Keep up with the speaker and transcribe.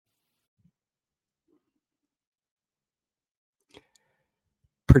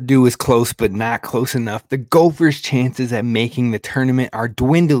Purdue is close, but not close enough. The Gophers' chances at making the tournament are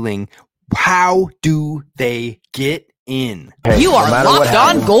dwindling. How do they get in? You are Locked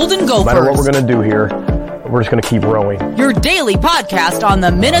On Golden Gophers. No matter what we're going to do here, we're just going to keep rowing. Your daily podcast on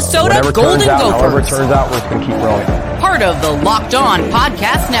the Minnesota Whatever Golden Gophers. However it turns out, we're just going to keep rowing. Part of the Locked On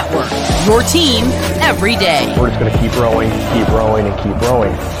Podcast Network. Your team every day. We're just going to keep rowing, and keep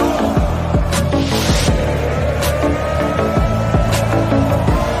rowing.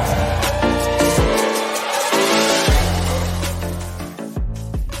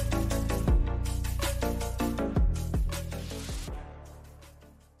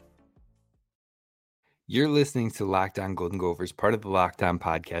 You're listening to Locked On Golden Gophers, part of the Locked On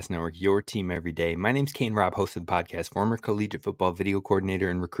Podcast Network, your team every day. My name's Kane Robb, host of the podcast, former collegiate football video coordinator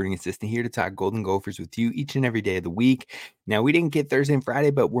and recruiting assistant, here to talk Golden Gophers with you each and every day of the week. Now, we didn't get Thursday and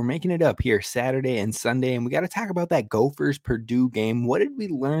Friday, but we're making it up here Saturday and Sunday, and we got to talk about that Gophers-Purdue game. What did we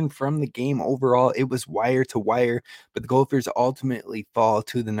learn from the game overall? It was wire to wire, but the Gophers ultimately fall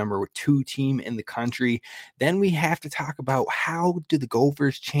to the number 2 team in the country. Then we have to talk about how do the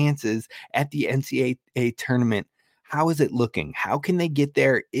Gophers' chances at the NCAA tournament, how is it looking? How can they get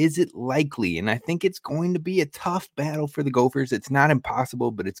there? Is it likely? And I think it's going to be a tough battle for the Gophers. It's not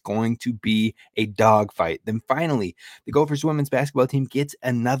impossible, but it's going to be a dogfight. Then finally, the Gophers women's basketball team gets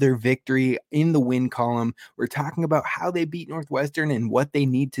another victory in the win column. We're talking about how they beat Northwestern and what they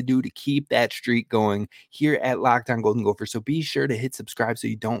need to do to keep that streak going here at Locked On Golden Gophers. So be sure to hit subscribe so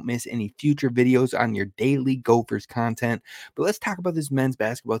you don't miss any future videos on your daily Gophers content. But let's talk about this men's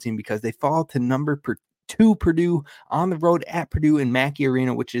basketball team because they fall to number 2 Purdue on the road at Purdue in Mackey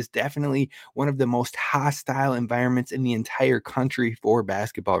Arena, which is definitely one of the most hostile environments in the entire country for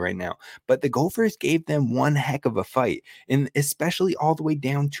basketball right now. But the Gophers gave them one heck of a fight, and especially all the way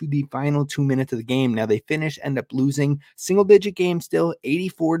down to the final 2 minutes of the game. Now they end up losing single-digit game still,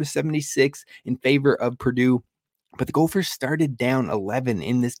 84-76 in favor of Purdue. But the Gophers started down 11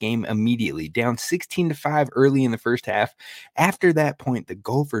 in this game immediately, down 16-5 early in the first half. After that point, the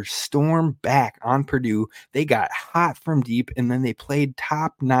Gophers stormed back on Purdue. They got hot from deep, and then they played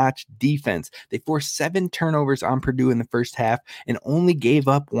top-notch defense. They forced 7 turnovers on Purdue in the first half and only gave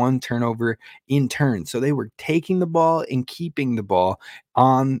up 1 turnover in turn. So they were taking the ball and keeping the ball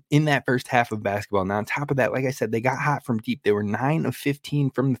in that first half of basketball. Now, on top of that, like I said, they got hot from deep. They were 9 of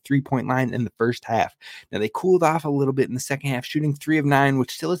 15 from the three-point line in the first half. Now, they cooled off a little bit in the second half, shooting 3 of 9,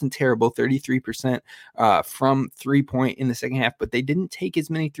 which still isn't terrible, 33% from three-point in the second half, but they didn't take as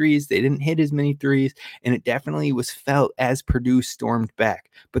many threes. They didn't hit as many threes, and it definitely was felt as Purdue stormed back.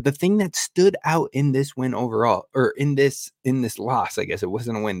 But the thing that stood out in this win overall, or in this loss, I guess it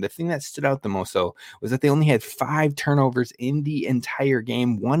wasn't a win, the thing that stood out the most so was that they only had 5 turnovers in the entire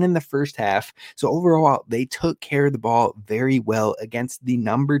game, 1 in the first half. So overall, they took care of the ball very well against the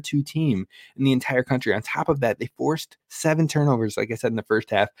number 2 team in the entire country. On top of that, they forced 7 turnovers, like I said, in the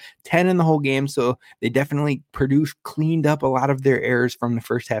first half, 10 in the whole game. So they definitely cleaned up a lot of their errors from the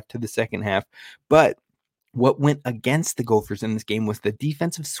first half to the second half. But what went against the Gophers in this game was the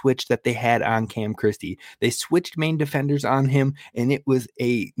defensive switch that they had on Cam Christie. They switched main defenders on him, and it was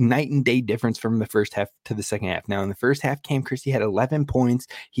a night and day difference from the first half to the second half. Now, in the first half, Cam Christie had 11 points.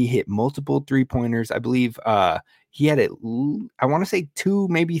 He hit multiple 3-pointers. I believe he had I want to say 2,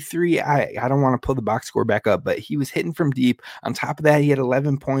 maybe 3. I don't want to pull the box score back up, but he was hitting from deep. On top of that, he had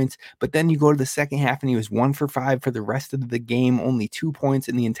 11 points. But then you go to the second half, and he was 1 for 5 for the rest of the game, only 2 points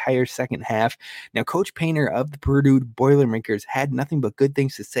in the entire second half. Now, Coach Painter of the Purdue Boilermakers had nothing but good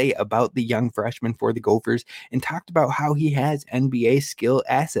things to say about the young freshman for the Gophers and talked about how he has NBA skill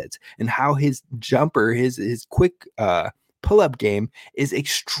assets and how his jumper, his quick pull-up game is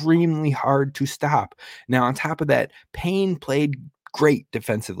extremely hard to stop. Now, on top of that, Payne played great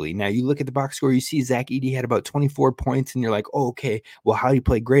defensively. Now, you look at the box score, you see Zach Edey had about 24 points, and you're like, oh, okay, well, how do you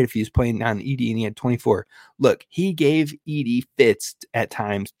play great if he was playing on Edey and he had 24? Look, he gave Edey fits at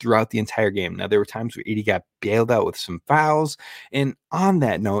times throughout the entire game. Now, there were times where Edey got bailed out with some fouls, and on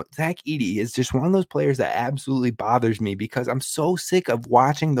that note, Zach Edey is just one of those players that absolutely bothers me because I'm so sick of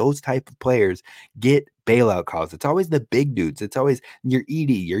watching those type of players get bailout calls. It's always the big dudes. It's always your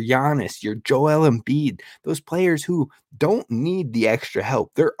Edey, your Giannis, your Joel Embiid, those players who don't need the extra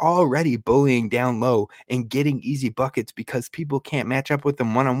help. They're already bullying down low and getting easy buckets because people can't match up with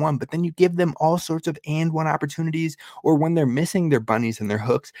them one-on-one, but then you give them all sorts of and-one opportunities, or when they're missing their bunnies and their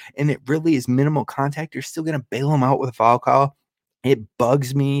hooks and it really is minimal contact, you're still going to bail them out with a foul call. It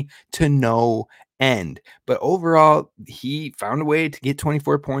bugs me to no end. But overall, he found a way to get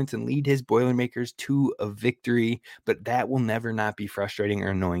 24 points and lead his Boilermakers to a victory, but that will never not be frustrating or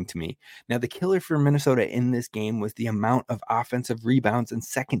annoying to me. Now, the killer for Minnesota in this game was the amount of offensive rebounds and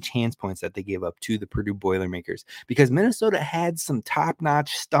second chance points that they gave up to the Purdue Boilermakers, because Minnesota had some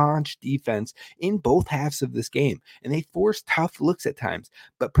top-notch, staunch defense in both halves of this game, and they forced tough looks at times.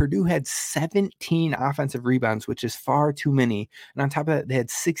 But Purdue had 17 offensive rebounds, which is far too many. And on top of that, they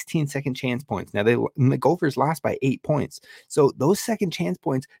had 16 second chance points. Now, the Gophers lost by 8 points. So those second chance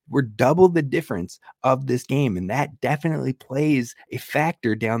points were double the difference of this game. And that definitely plays a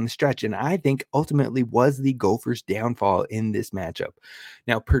factor down the stretch. And I think ultimately was the Gophers' downfall in this matchup.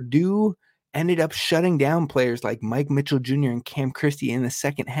 Now, Purdue ended up shutting down players like Mike Mitchell Jr. and Cam Christie in the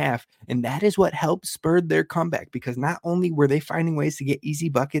second half. And that is what helped spur their comeback, because not only were they finding ways to get easy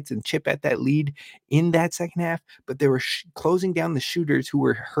buckets and chip at that lead in that second half, but they were closing down the shooters who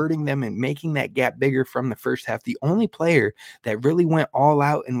were hurting them and making that gap bigger from the first half. The only player that really went all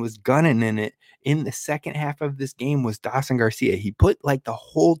out and was gunning in it in the second half of this game was Dawson Garcia. He put like the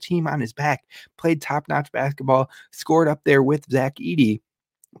whole team on his back, played top-notch basketball, scored up there with Zach Edey.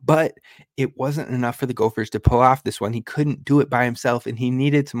 But it wasn't enough for the Gophers to pull off this one. He couldn't do it by himself, and he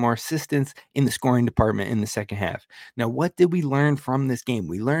needed some more assistance in the scoring department in the second half. Now, what did we learn from this game?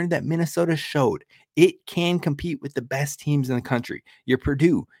 We learned that Minnesota showed it can compete with the best teams in the country. Your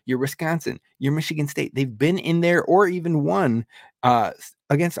Purdue, your Wisconsin, your Michigan State. They've been in there or even won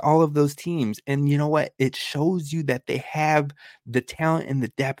against all of those teams. And you know what? It shows you that they have the talent and the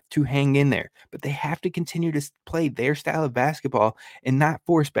depth to hang in there. But they have to continue to play their style of basketball and not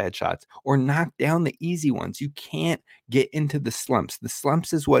force bad shots or knock down the easy ones. You can't get into the slumps. The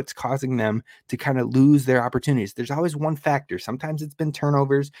slumps is what's causing them to kind of lose their opportunities. There's always one factor. Sometimes it's been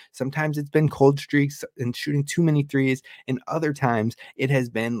turnovers. Sometimes it's been cold streaks and shooting too many threes. And other times it has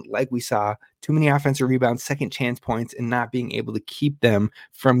been, like we saw, too many offensive rebounds, second chance points, and not being able to keep them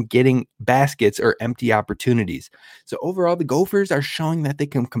from getting baskets or empty opportunities. So overall, the Gophers are showing that they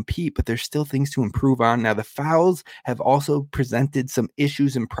can compete, but there's still things to improve on. Now, the fouls have also presented some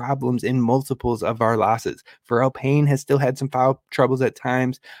issues and problems in multiples of our losses. Pharrell Payne has still had some foul troubles at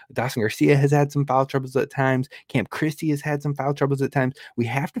times. Dawson Garcia has had some foul troubles at times. Cam Christie has had some foul troubles at times. We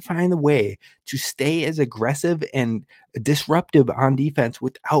have to find a way to stay as aggressive and disruptive on defense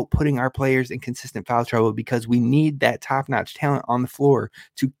without putting our players in consistent foul trouble, because we need that top-notch talent on the floor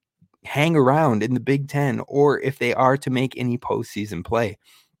to hang around in the Big Ten, or if they are to make any postseason play.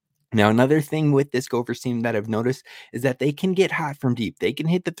 Now, another thing with this Gophers team that I've noticed is that they can get hot from deep. They can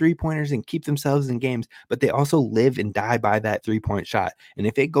hit the three-pointers and keep themselves in games, but they also live and die by that three-point shot. And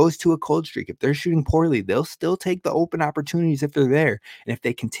if it goes to a cold streak, if they're shooting poorly, they'll still take the open opportunities if they're there. And if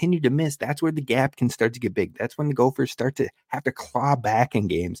they continue to miss, that's where the gap can start to get big. That's when the Gophers start to have to claw back in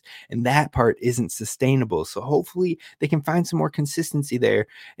games. And that part isn't sustainable. So hopefully they can find some more consistency there.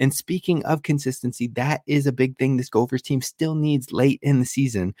 And speaking of consistency, that is a big thing this Gophers team still needs late in the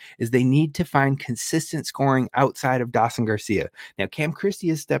season, is they need to find consistent scoring outside of Dawson Garcia. Now, Cam Christie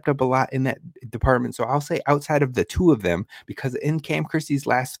has stepped up a lot in that department, so I'll say outside of the two of them, because in Cam Christie's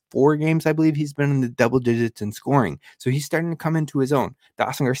last 4 games, I believe he's been in the double digits in scoring, so he's starting to come into his own.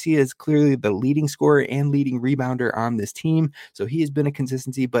 Dawson Garcia is clearly the leading scorer and leading rebounder on this team, so he has been a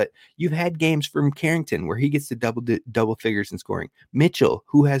consistency, but you've had games from Carrington where he gets to double figures in scoring. Mitchell,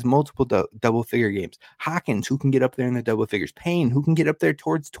 who has multiple double figure games. Hawkins, who can get up there in the double figures. Payne, who can get up there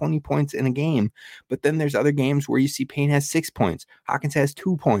towards 20 points in a game. But then there's other games where you see Payne has 6 points, Hawkins has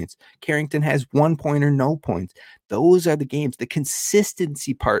 2 points, Carrington has 1 point or no points. Those are the games. The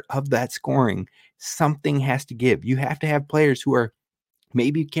consistency part of that scoring, something has to give. You have to have players who are,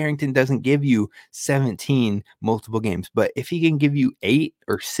 maybe Carrington doesn't give you 17 multiple games, but if he can give you 8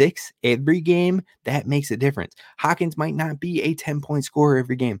 or 6 every game, that makes a difference. Hawkins might not be a 10-point scorer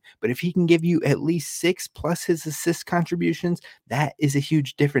every game, but if he can give you at least 6 plus his assist contributions, that is a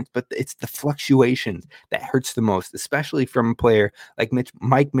huge difference. But it's the fluctuations that hurts the most, especially from a player like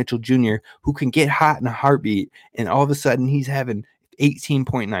Mike Mitchell Jr., who can get hot in a heartbeat, and all of a sudden he's having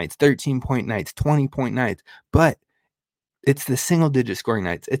 18-point nights, 13-point nights, 20-point nights, but it's the single-digit scoring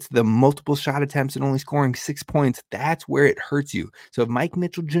nights. It's the multiple shot attempts and only scoring 6 points. That's where it hurts you. So if Mike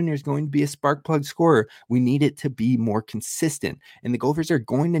Mitchell Jr. is going to be a spark plug scorer, we need it to be more consistent. And the Gophers are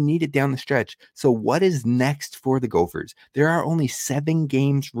going to need it down the stretch. So what is next for the Gophers? There are only 7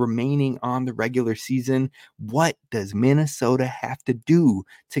 games remaining on the regular season. What does Minnesota have to do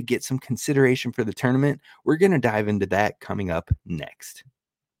to get some consideration for the tournament? We're going to dive into that coming up next.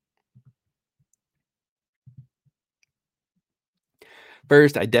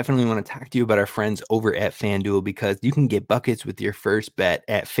 First, I definitely want to talk to you about our friends over at FanDuel, because you can get buckets with your first bet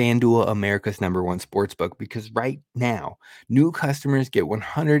at FanDuel, America's #1 sportsbook, because right now, new customers get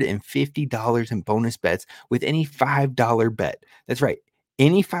 $150 in bonus bets with any $5 bet. That's right,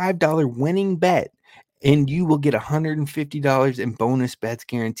 any $5 winning bet, and you will get $150 in bonus bets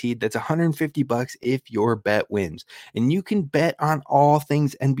guaranteed. That's $150 if your bet wins. And you can bet on all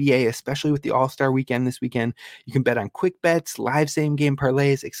things NBA, especially with the All-Star weekend this weekend. You can bet on quick bets, live same game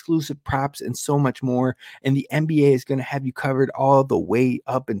parlays, exclusive props, and so much more. And the NBA is going to have you covered all the way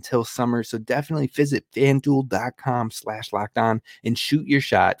up until summer. So definitely visit fanduel.com/lockedon and shoot your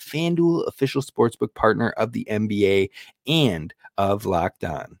shot. FanDuel, official sportsbook partner of the NBA and of Locked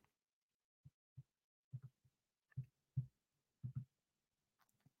On.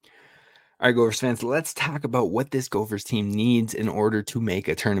 All right, Gophers fans, let's talk about what this Gophers team needs in order to make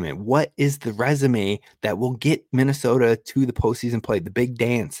a tournament. What is the resume that will get Minnesota to the postseason play, the big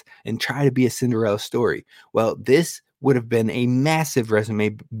dance, and try to be a Cinderella story? Well, this would have been a massive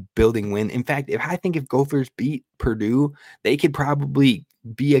resume building win. In fact, I think if Gophers beat Purdue, they could probably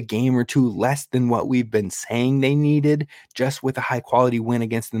be a game or two less than what we've been saying they needed, just with a high quality win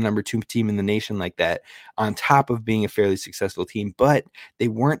against the #2 team in the nation like that, on top of being a fairly successful team. But they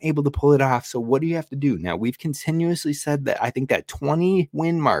weren't able to pull it off. So what do you have to do? Now, we've continuously said that I think that 20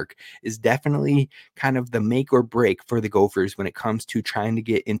 win mark is definitely kind of the make or break for the Gophers when it comes to trying to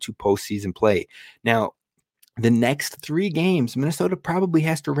get into postseason play. Now, the next 3 games, Minnesota probably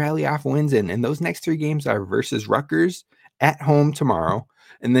has to rally off wins in, and those next 3 games are versus Rutgers at home tomorrow,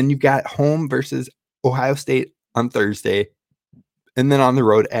 and then you've got home versus Ohio State on Thursday, and then on the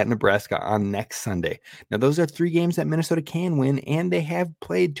road at Nebraska on next Sunday. Now, those are 3 games that Minnesota can win, and they have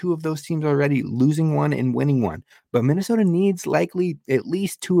played 2 of those teams already, losing 1 and winning 1. But Minnesota needs likely at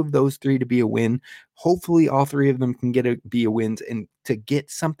least 2 of those 3 to be a win. Hopefully, all 3 of them can be a wins, and to get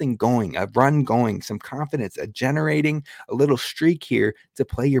something going, a run going, some confidence, generating a little streak here to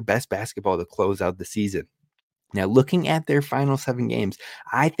play your best basketball to close out the season. Now, looking at their final 7 games,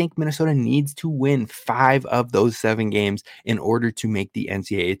 I think Minnesota needs to win 5 of those 7 games in order to make the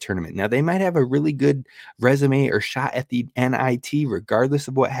NCAA tournament. Now, they might have a really good resume or shot at the NIT, regardless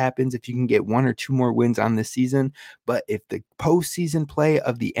of what happens, if you can get 1 or 2 more wins on this season. But if the postseason play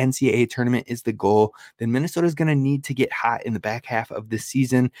of the NCAA tournament is the goal, then Minnesota is going to need to get hot in the back half of this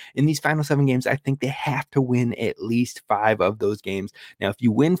season. In these final 7 games, I think they have to win at least 5 of those games. Now, if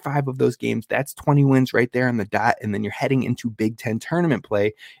you win 5 of those games, that's 20 wins right there on the dot, and then you're heading into Big Ten tournament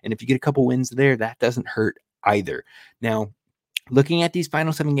play. And if you get a couple wins there, that doesn't hurt either. Now, looking at these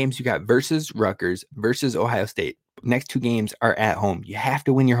final 7 games, you got versus Rutgers, versus Ohio State. Next 2 games are at home. You have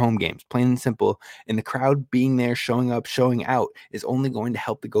to win your home games, plain and simple. And the crowd being there, showing up, showing out is only going to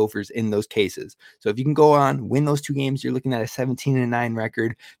help the Gophers in those cases. So if you can go on, win those 2 games, you're looking at a 17-9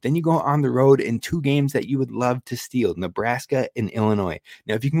 record. Then you go on the road in 2 games that you would love to steal, Nebraska and Illinois.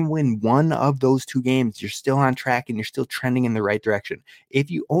 Now, if you can win 1 of those 2 games, you're still on track and you're still trending in the right direction.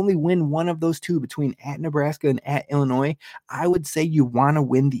 If you only win 1 of those 2 between at Nebraska and at Illinois, I would say you want to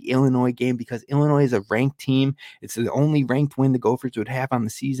win the Illinois game, because Illinois is a ranked team. It's the only ranked win the Gophers would have on the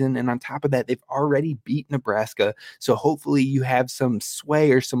season. And on top of that, they've already beat Nebraska. So hopefully you have some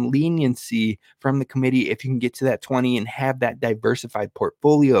sway or some leniency from the committee if you can get to that 20 and have that diversified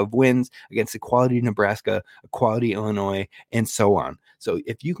portfolio of wins against a quality Nebraska, a quality Illinois, and so on. So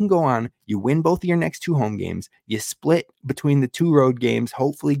if you can go on, you win both of your next 2 home games, you split between the 2 road games,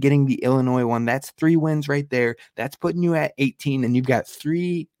 hopefully getting the Illinois one. That's 3 wins right there. That's putting you at 18, and you've got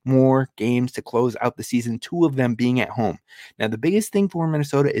 3 more games to close out the season, 2 of them being at home. Now, the biggest thing for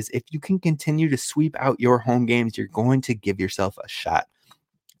Minnesota is if you can continue to sweep out your home games, you're going to give yourself a shot.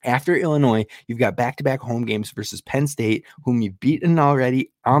 After Illinois, you've got back-to-back home games versus Penn State, whom you've beaten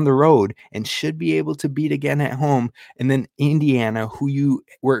already on the road and should be able to beat again at home. And then Indiana, who you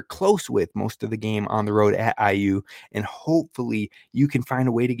were close with most of the game on the road at IU. And hopefully you can find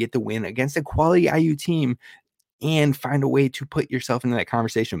a way to get the win against a quality IU team and find a way to put yourself into that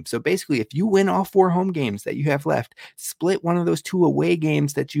conversation. So basically, if you win all 4 home games that you have left, split one of those 2 away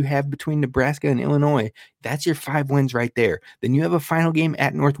games that you have between Nebraska and Illinois, that's your 5 wins right there. Then you have a final game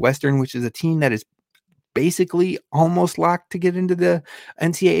at Northwestern, which is a team that is basically almost locked to get into the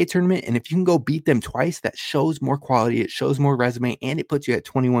NCAA tournament. And if you can go beat them twice, that shows more quality, it shows more resume, and it puts you at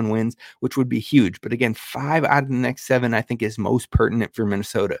 21 wins, which would be huge. But again, 5 out of the next 7, I think, is most pertinent for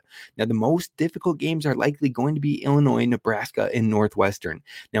Minnesota. Now, the most difficult games are likely going to be Illinois, Nebraska, and Northwestern.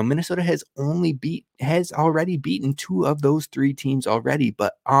 Now, Minnesota has already beaten 2 of those 3 teams already,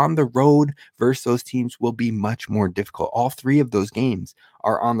 but on the road versus those teams will be much more difficult. All 3 of those games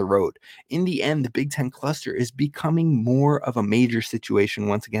are on the road. In the end, the Big Ten cluster is becoming more of a major situation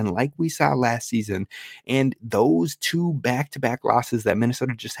once again, like we saw last season. And those two back-to-back losses that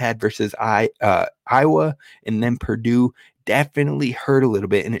Minnesota just had versus Iowa and then Purdue definitely hurt a little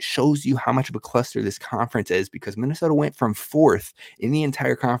bit. And it shows you how much of a cluster this conference is, because Minnesota went from 4th in the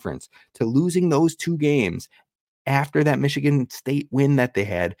entire conference to losing those 2 games after that Michigan State win that they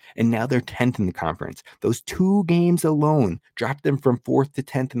had, and now they're 10th in the conference. Those 2 games alone dropped them from 4th to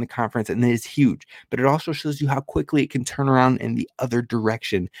 10th in the conference, and it is huge. But it also shows you how quickly it can turn around in the other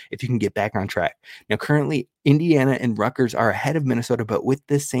direction if you can get back on track. Now, currently, Indiana and Rutgers are ahead of Minnesota, but with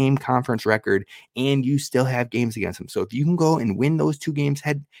the same conference record, and you still have games against them. So if you can go and win those 2 games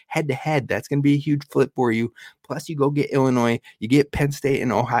head to head, that's going to be a huge flip for you. Plus, you go get Illinois, you get Penn State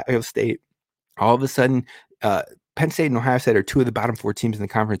and Ohio State. All of a sudden, Penn State and Ohio State are 2 of the bottom 4 teams in the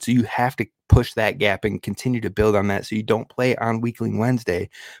conference, so you have to push that gap and continue to build on that so you don't play on Weekly Wednesday.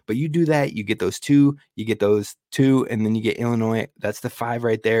 But you do that, you get those 2, and then you get Illinois. That's the 5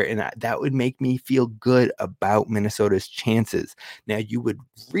 right there, and that would make me feel good about Minnesota's chances. Now, you would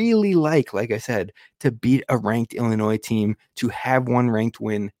really like I said, to beat a ranked Illinois team, to have one ranked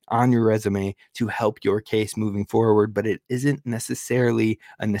win on your resume to help your case moving forward, but it isn't necessarily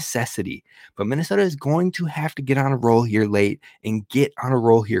a necessity. But Minnesota is going to have to get on a roll here late and get on a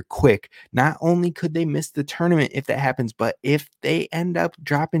roll here quick. Not only could they miss the tournament if that happens, but if they end up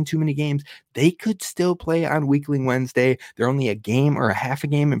dropping too many games, they could still play on Weekly Wednesday. They're only a game or a half a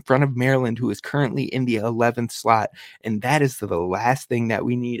game in front of Maryland, who is currently in the 11th slot. And that is the last thing that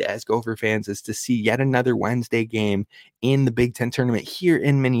we need as Gopher fans, is to see yet another Wednesday game in the Big Ten tournament here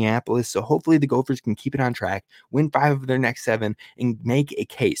in Minneapolis. So hopefully the Gophers can keep it on track, win 5 of their next 7, and make a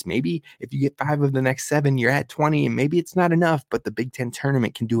case. Maybe if you get 5 of the next 7, you're at 20, and maybe it's not enough, but the Big Ten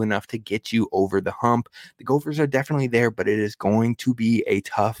tournament can do enough to get you over the hump. The Gophers are definitely there, but it is going to be a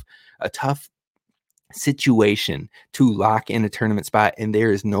tough situation to lock in a tournament spot, and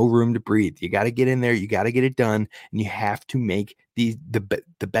there is no room to breathe. You got to get in there, you got to get it done, and you have to make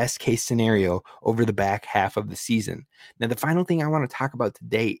the best case scenario over the back half of the season. Now, the final thing I want to talk about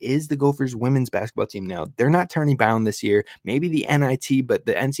today is the Gophers women's basketball team. Now, they're not turning bound this year, maybe the NIT, but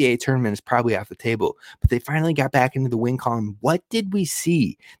the NCAA tournament is probably off the table. But they finally got back into the win column. What did we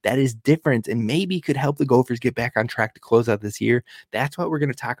see that is different and maybe could help the Gophers get back on track to close out this year? That's what we're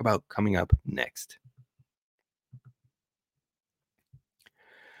going to talk about coming up next.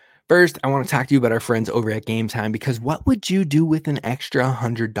 First, I want to talk to you about our friends over at Game Time, because what would you do with an extra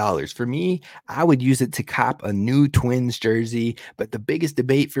 $100? For me, I would use it to cop a new Twins jersey. But the biggest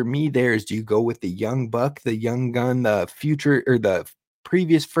debate for me there is, do you go with the young buck, the young gun, the future, or the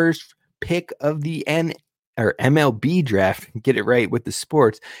previous first pick of the MLB draft, get it right with the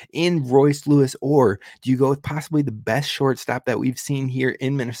sports, in Royce Lewis, or do you go with possibly the best shortstop that we've seen here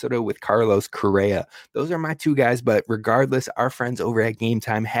in Minnesota with Carlos Correa? Those are my 2 guys, but regardless, our friends over at Game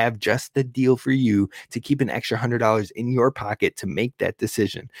Time have just the deal for you to keep an extra $100 in your pocket to make that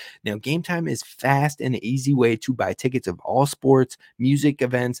decision. Now, Game Time is fast and easy way to buy tickets of all sports, music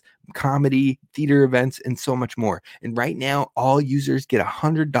events, comedy, theater events, and so much more. And right now, all users get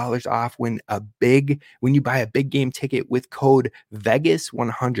 $100 off when you buy a big game ticket with code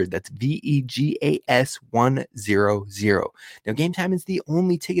VEGAS100. That's VEGAS 100. Now, Game Time is the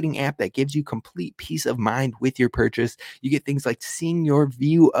only ticketing app that gives you complete peace of mind with your purchase. You get things like seeing your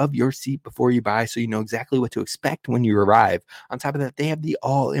view of your seat before you buy, so you know exactly what to expect when you arrive. On top of that, they have the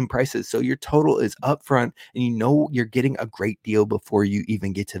all-in prices, so your total is upfront and you know you're getting a great deal before you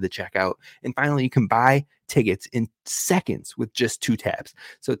even get to the checkout. And finally, you can buy tickets in seconds with just 2 taps.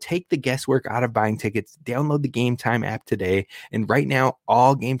 So take the guesswork out of buying tickets. Download the Game Time app today. And right now,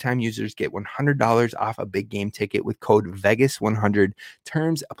 all Game Time users get $100 off a big game ticket with code VEGAS100.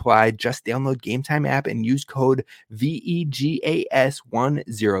 Terms apply. Just download Game Time app and use code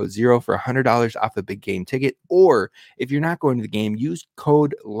VEGAS100 for $100 off a big game ticket. Or if you're not going to the game, use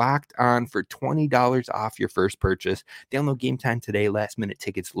code LOCKEDON for $20 off your first purchase. Download Game Time today. Last minute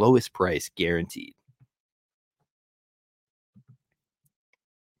tickets, lowest price guaranteed.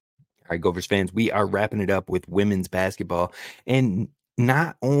 All right, Gophers fans, we are wrapping it up with women's basketball. And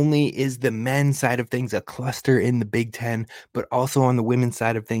not only is the men's side of things a cluster in the Big Ten, but also on the women's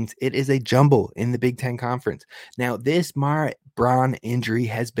side of things, it is a jumble in the Big Ten Conference. Now, this Mara Braun injury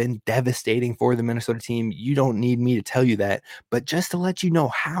has been devastating for the Minnesota team. You don't need me to tell you that. But just to let you know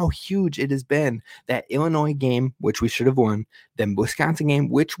how huge it has been, that Illinois game, which we should have won, then Wisconsin game,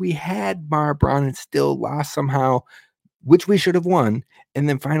 which we had Mara Braun and still lost somehow, which we should have won. And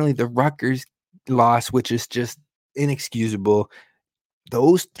then finally the Rutgers loss, which is just inexcusable.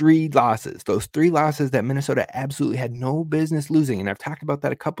 those three losses that Minnesota absolutely had no business losing, and I've talked about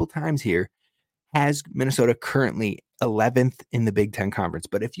that a couple times here, has Minnesota currently 11th in the Big Ten Conference.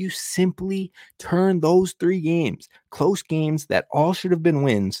 But if you simply turn those three games, close games that all should have been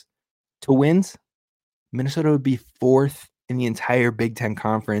wins, to wins, Minnesota would be 4th in the entire Big Ten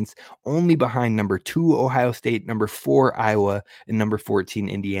Conference, only behind number 2 Ohio State, number 4 Iowa, and number 14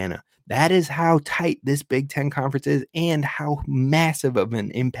 Indiana. That is how tight this Big Ten Conference is and how massive of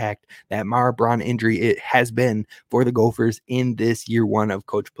an impact that Mara Braun injury it has been for the Gophers in this year one of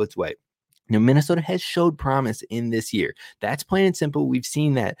Coach Blitzwhite. Now, Minnesota has showed promise in this year. That's plain and simple. We've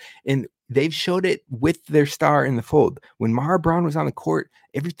seen that. And they've showed it with their star in the fold. When Mara Braun was on the court,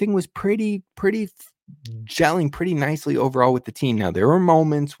 everything was pretty gelling pretty nicely overall with the team. Now, there were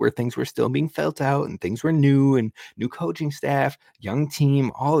moments where things were still being felt out and things were new and new coaching staff, young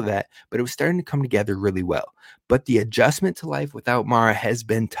team, all of that, but it was starting to come together really well. But the adjustment to life without Mara has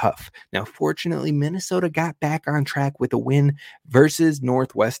been tough. Now, fortunately, Minnesota got back on track with a win versus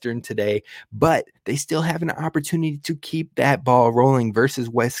Northwestern today, but they still have an opportunity to keep that ball rolling versus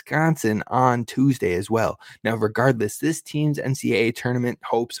Wisconsin on Tuesday as well. Now, regardless, this team's NCAA tournament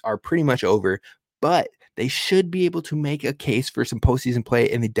hopes are pretty much over, but they should be able to make a case for some postseason play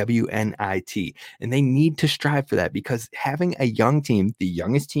in the WNIT. And they need to strive for that because having a young team, the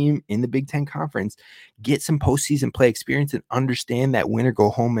youngest team in the Big Ten Conference, get some postseason play experience and understand that win or go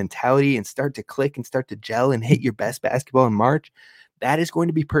home mentality and start to click and start to gel and hit your best basketball in March, that is going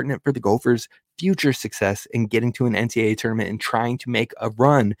to be pertinent for the Gophers' future success in getting to an NCAA tournament and trying to make a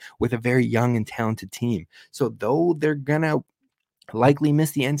run with a very young and talented team. So though they're going to likely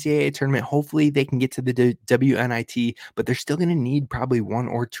miss the NCAA tournament, hopefully they can get to the WNIT, but they're still going to need probably 1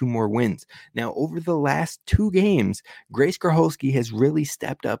 or 2 more wins. Now, over the last 2 games, Grace Groholski has really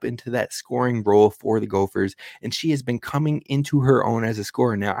stepped up into that scoring role for the Gophers, and she has been coming into her own as a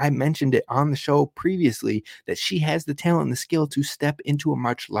scorer. Now, I mentioned it on the show previously that she has the talent and the skill to step into a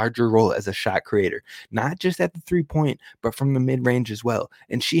much larger role as a shot creator, not just at the 3-point, but from the mid-range as well.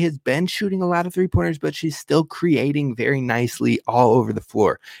 And she has been shooting a lot of 3-pointers, but she's still creating very nicely all over the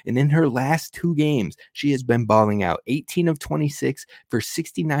floor. And in her last 2 games, she has been balling out 18 of 26 for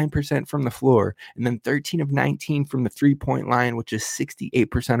 69% from the floor, and then 13 of 19 from the 3-point line, which is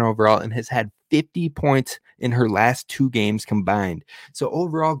 68% overall, and has had 50 points in her last 2 games combined. So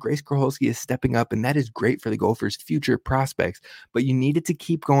overall, Grace Groholski is stepping up, and that is great for the Gophers' future prospects. But you needed to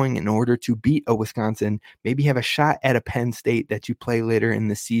keep going in order to beat a Wisconsin, maybe have a shot at a Penn State that you play later in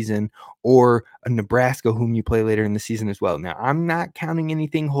the season, or a Nebraska whom you play later in the season as well. Now, I'm not counting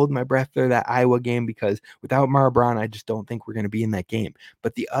anything, hold my breath for that Iowa game, because without Mara Braun, I just don't think we're going to be in that game.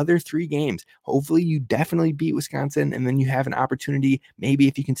 But the other 3 games, hopefully you definitely beat Wisconsin, and then you have an opportunity, maybe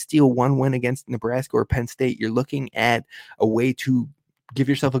if you can steal 1 win against Nebraska or Penn State, you're looking at a way to give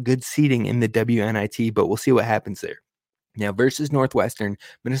yourself a good seeding in the WNIT, but we'll see what happens there. Now, versus Northwestern,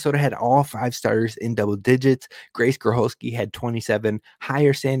 Minnesota had all 5 starters in double digits. Grace Groholski had 27.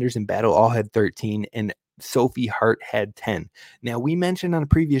 Higher Sanders and Battle all had 13. And Sophie Hart had 10. Now, we mentioned on a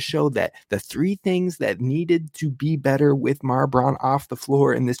previous show that the 3 things that needed to be better with Mara Braun off the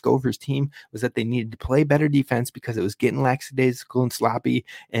floor in this Gophers team was that they needed to play better defense because it was getting lackadaisical and sloppy,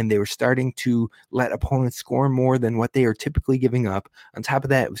 and they were starting to let opponents score more than what they are typically giving up. On top of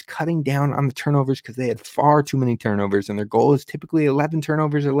that, it was cutting down on the turnovers because they had far too many turnovers, and their goal is typically 11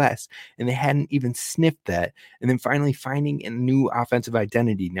 turnovers or less, and they hadn't even sniffed that. And then finally finding a new offensive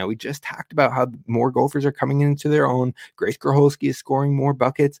identity. Now, we just talked about how more Gophers are coming into their own. Grace Groholski is scoring more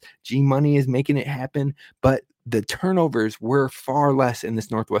buckets. G Money is making it happen, but the turnovers were far less in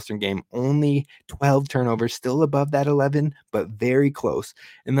this Northwestern game. Only 12 turnovers, still above that 11, but very close.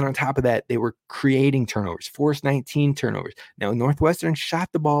 And then on top of that, they were creating turnovers, forced 19 turnovers. Now, Northwestern shot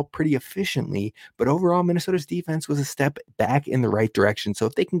the ball pretty efficiently, but overall, Minnesota's defense was a step back in the right direction. So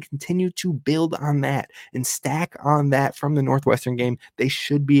if they can continue to build on that and stack on that from the Northwestern game, they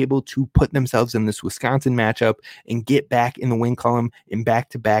should be able to put themselves in this Wisconsin matchup and get back in the win column in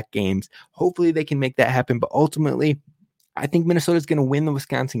back-to-back games. Hopefully they can make that happen, but ultimately, I think Minnesota's going to win the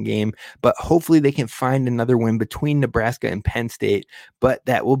Wisconsin game, but hopefully they can find another win between Nebraska and Penn State, but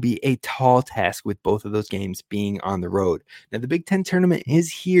that will be a tall task with both of those games being on the road. Now, the Big Ten tournament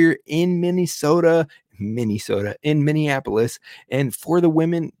is here in Minnesota, in Minneapolis, and for the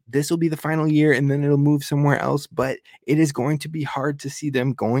women, this will be the final year, and then it'll move somewhere else, but it is going to be hard to see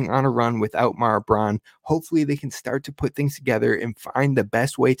them going on a run without Mara Braun. Hopefully they can start to put things together and find the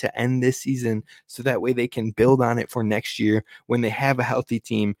best way to end this season so that way they can build on it for next year when they have a healthy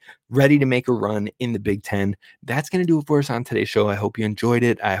team ready to make a run in the Big Ten. That's going to do it for us on today's show. I hope you enjoyed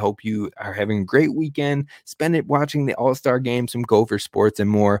it. I hope you are having a great weekend. Spend it watching the All-Star Game, some Gopher sports, and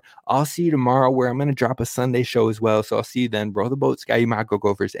more. I'll see you tomorrow where I'm going to drop a Sunday show as well. So I'll see you then. Row the boat, Sky Go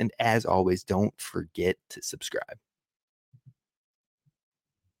Gophers. And as always, don't forget to subscribe.